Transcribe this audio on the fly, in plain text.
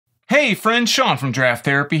Hey friends, Sean from Draft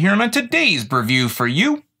Therapy here, and on today's Breview for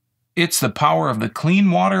you, it's the power of the clean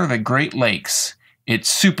water of the Great Lakes.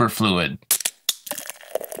 It's Superfluid.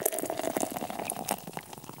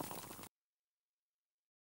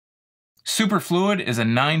 Superfluid is a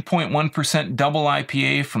 9.1% double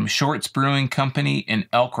IPA from Shorts Brewing Company in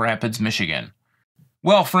Elk Rapids, Michigan.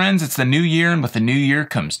 Well, friends, it's the new year, and with the new year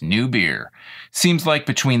comes new beer. Seems like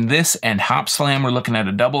between this and Hop Slam, we're looking at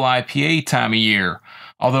a double IPA time of year.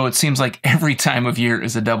 Although it seems like every time of year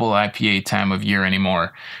is a double IPA time of year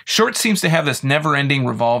anymore. Short seems to have this never-ending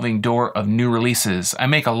revolving door of new releases. I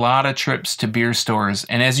make a lot of trips to beer stores,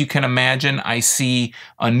 and as you can imagine, I see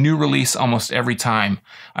a new release almost every time.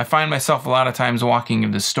 I find myself a lot of times walking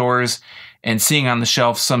into stores and seeing on the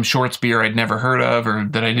shelf some Shorts beer I'd never heard of or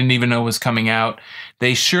that I didn't even know was coming out.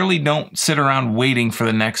 They surely don't sit around waiting for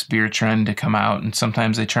the next beer trend to come out, and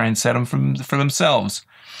sometimes they try and set them for themselves.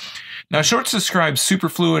 Now, Shorts describes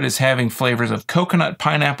Superfluid as having flavors of coconut,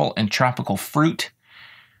 pineapple, and tropical fruit.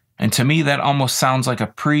 And to me, that almost sounds like a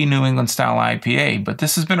pre-New England style IPA, but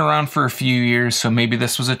this has been around for a few years, so maybe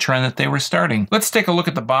this was a trend that they were starting. Let's take a look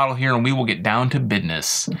at the bottle here, and we will get down to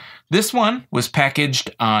business. This one was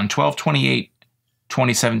packaged on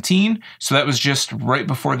 12/28/2017, so that was just right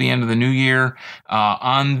before the end of the new year.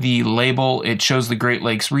 On the label, it shows the Great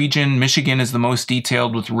Lakes region. Michigan is the most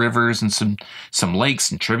detailed, with rivers and some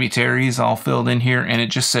lakes and tributaries all filled in here, and it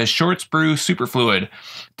just says Shorts Brew Superfluid,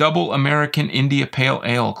 Double American India Pale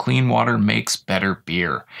Ale, clean water makes better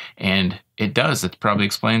beer. And it does. It probably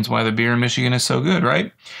explains why the beer in Michigan is so good,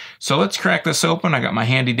 right? So let's crack this open. I got my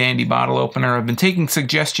handy dandy bottle opener. I've been taking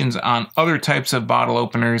suggestions on other types of bottle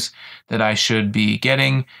openers that I should be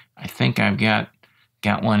getting. I think I've got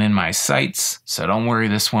one in my sights, so don't worry,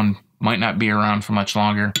 this one might not be around for much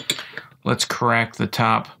longer. Let's crack the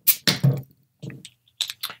top.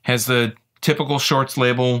 Has the typical Shorts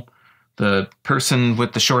label. The person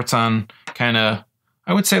with the shorts on kind of,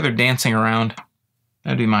 I would say they're dancing around.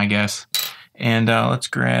 That'd be my guess. And let's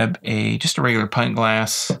grab just a regular pint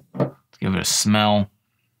glass. Let's give it a smell.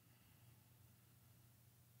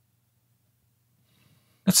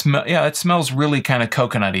 It smells really kind of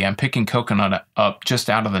coconutty. I'm picking coconut up just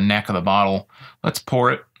out of the neck of the bottle. Let's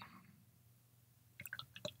pour it.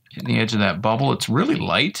 Hit the edge of that bubble. It's really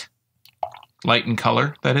light. Light in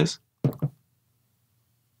color, that is.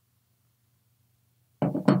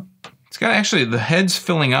 It's got actually, the head's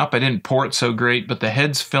filling up. I didn't pour it so great, but the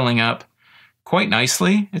head's filling up quite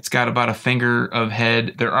nicely. It's got about a finger of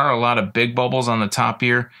head. There are a lot of big bubbles on the top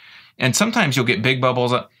here. And sometimes you'll get big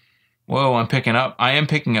bubbles. Whoa, I am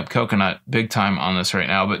picking up coconut big time on this right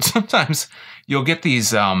now. But sometimes you'll get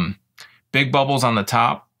these big bubbles on the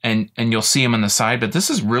top and you'll see them on the side. But this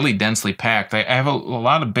is really densely packed. I have a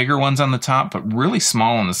lot of bigger ones on the top, but really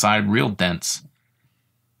small on the side, real dense.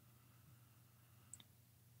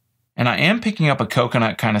 And I am picking up a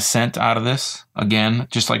coconut kind of scent out of this, again,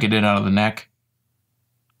 just like I did out of the neck.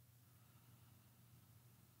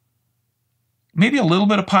 Maybe a little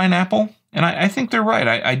bit of pineapple, and I think they're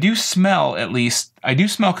right. I do smell, at least, I do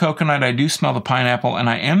smell coconut, I do smell the pineapple, and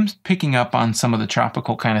I am picking up on some of the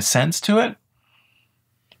tropical kind of scents to it.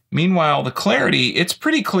 Meanwhile, the clarity, it's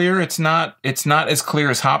pretty clear. It's not as clear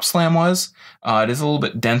as Hop Slam was. It is a little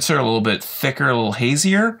bit denser, a little bit thicker, a little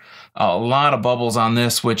hazier. A lot of bubbles on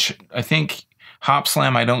this, which I think Hop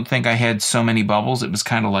Slam, I don't think I had so many bubbles. It was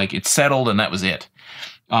kind of like it settled and that was it.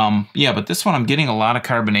 Yeah, but this one I'm getting a lot of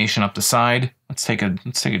carbonation up the side. Let's take a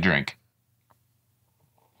drink.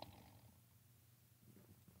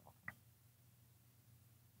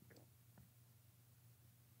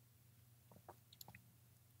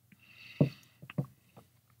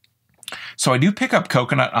 So I do pick up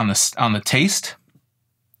coconut on the taste.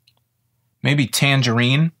 Maybe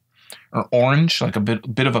tangerine or orange, like a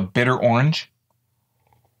bit of a bitter orange.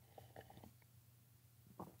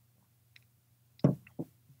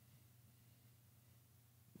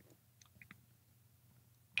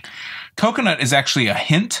 Coconut is actually a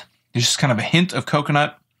hint. There's just kind of a hint of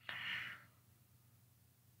coconut.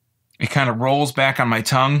 It kind of rolls back on my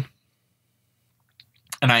tongue.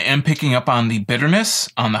 And I am picking up on the bitterness,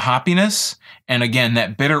 on the hoppiness. And again,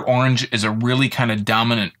 that bitter orange is a really kind of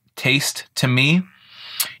dominant taste to me.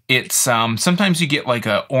 It's sometimes you get like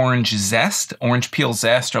a orange peel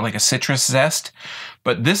zest, or like a citrus zest.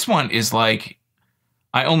 But this one is like,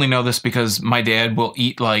 I only know this because my dad will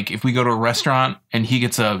eat, like, if we go to a restaurant and he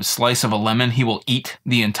gets a slice of a lemon, he will eat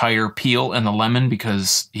the entire peel and the lemon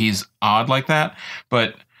because he's odd like that.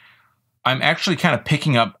 But I'm actually kind of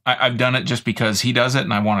picking up, I've done it just because he does it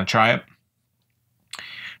and I want to try it.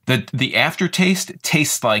 The aftertaste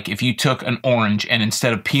tastes like if you took an orange and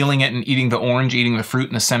instead of peeling it and eating the orange, eating the fruit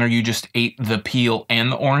in the center, you just ate the peel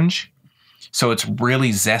and the orange. So it's really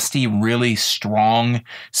zesty, really strong,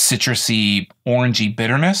 citrusy, orangey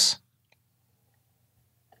bitterness.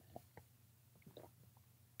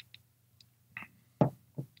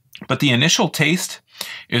 But the initial taste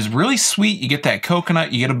is really sweet. You get that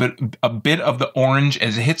coconut, you get a bit of the orange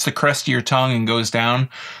as it hits the crest of your tongue and goes down.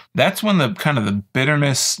 That's when the kind of the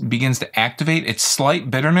bitterness begins to activate. It's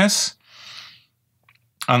slight bitterness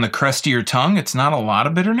on the crest of your tongue. It's not a lot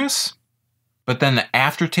of bitterness. But then the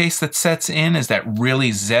aftertaste that sets in is that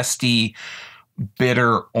really zesty,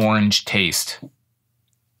 bitter orange taste.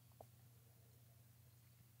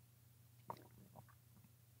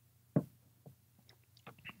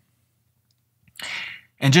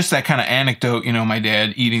 And just that kind of anecdote, you know, my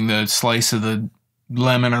dad eating the slice of the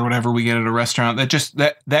lemon or whatever we get at a restaurant,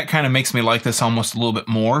 that kind of makes me like this almost a little bit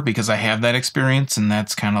more because I have that experience, and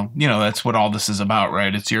that's kind of, you know, that's what all this is about,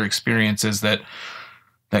 right? It's your experiences that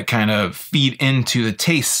kind of feed into the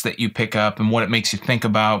tastes that you pick up and what it makes you think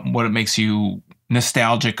about, what it makes you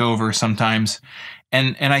nostalgic over sometimes.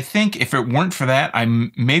 And I think if it weren't for that,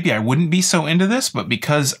 maybe I wouldn't be so into this, but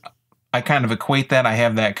because I kind of equate that, I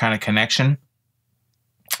have that kind of connection.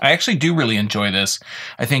 I actually do really enjoy this.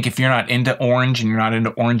 I think if you're not into orange and you're not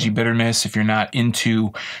into orangey bitterness, if you're not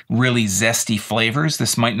into really zesty flavors,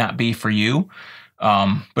 this might not be for you.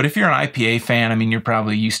 But if you're an IPA fan, I mean, you're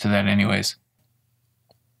probably used to that anyways.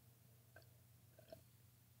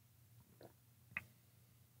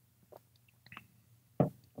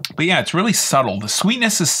 But yeah, it's really subtle. The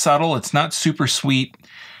sweetness is subtle. It's not super sweet.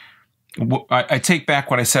 I take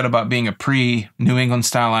back what I said about being a pre-New England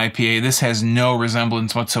style IPA. This has no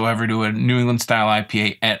resemblance whatsoever to a New England style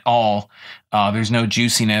IPA at all. There's no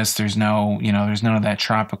juiciness. There's no, you know, there's none of that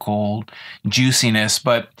tropical juiciness,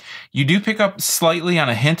 but you do pick up slightly on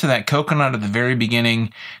a hint of that coconut at the very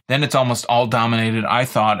beginning. Then it's almost all dominated. I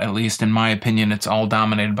thought, at least in my opinion, it's all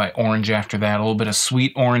dominated by orange after that. A little bit of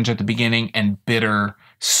sweet orange at the beginning and bitter,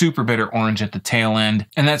 super bitter orange at the tail end.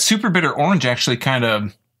 And that super bitter orange actually kind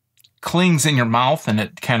of clings in your mouth, and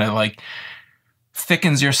it kind of like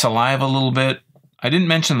thickens your saliva a little bit. I didn't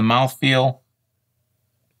mention the mouthfeel,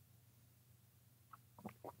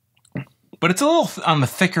 but it's a little on the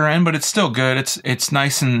thicker end, but it's still good. It's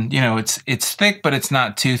nice and, you know, it's thick, but it's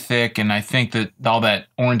not too thick. And I think that all that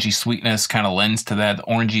orangey sweetness kind of lends to that. The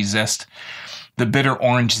orangey zest, the bitter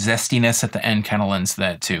orange zestiness at the end kind of lends to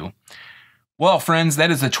that too. Well, friends,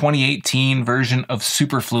 that is the 2018 version of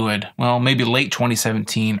Superfluid. Well, maybe late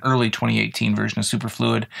 2017, early 2018 version of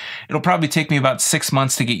Superfluid. It'll probably take me about 6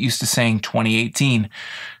 months to get used to saying 2018.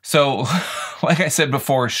 So, like I said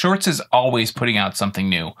before, Shorts is always putting out something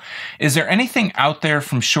new. Is there anything out there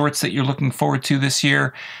from Shorts that you're looking forward to this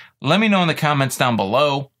year? Let me know in the comments down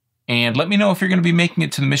below. And let me know if you're going to be making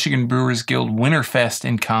it to the Michigan Brewers Guild Winterfest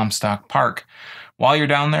in Comstock Park. While you're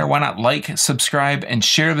down there, why not like, subscribe, and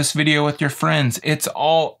share this video with your friends? It's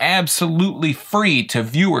all absolutely free to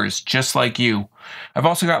viewers just like you. I've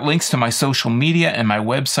also got links to my social media and my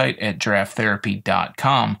website at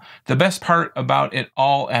drafttherapy.com. The best part about it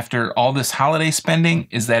all after all this holiday spending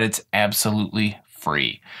is that it's absolutely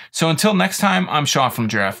free. So until next time, I'm Shaw from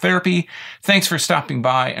Draft Therapy. Thanks for stopping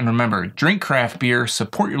by, and remember, drink craft beer,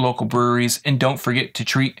 support your local breweries, and don't forget to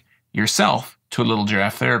treat yourself to a little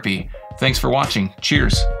draft therapy. Thanks for watching.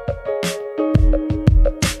 Cheers.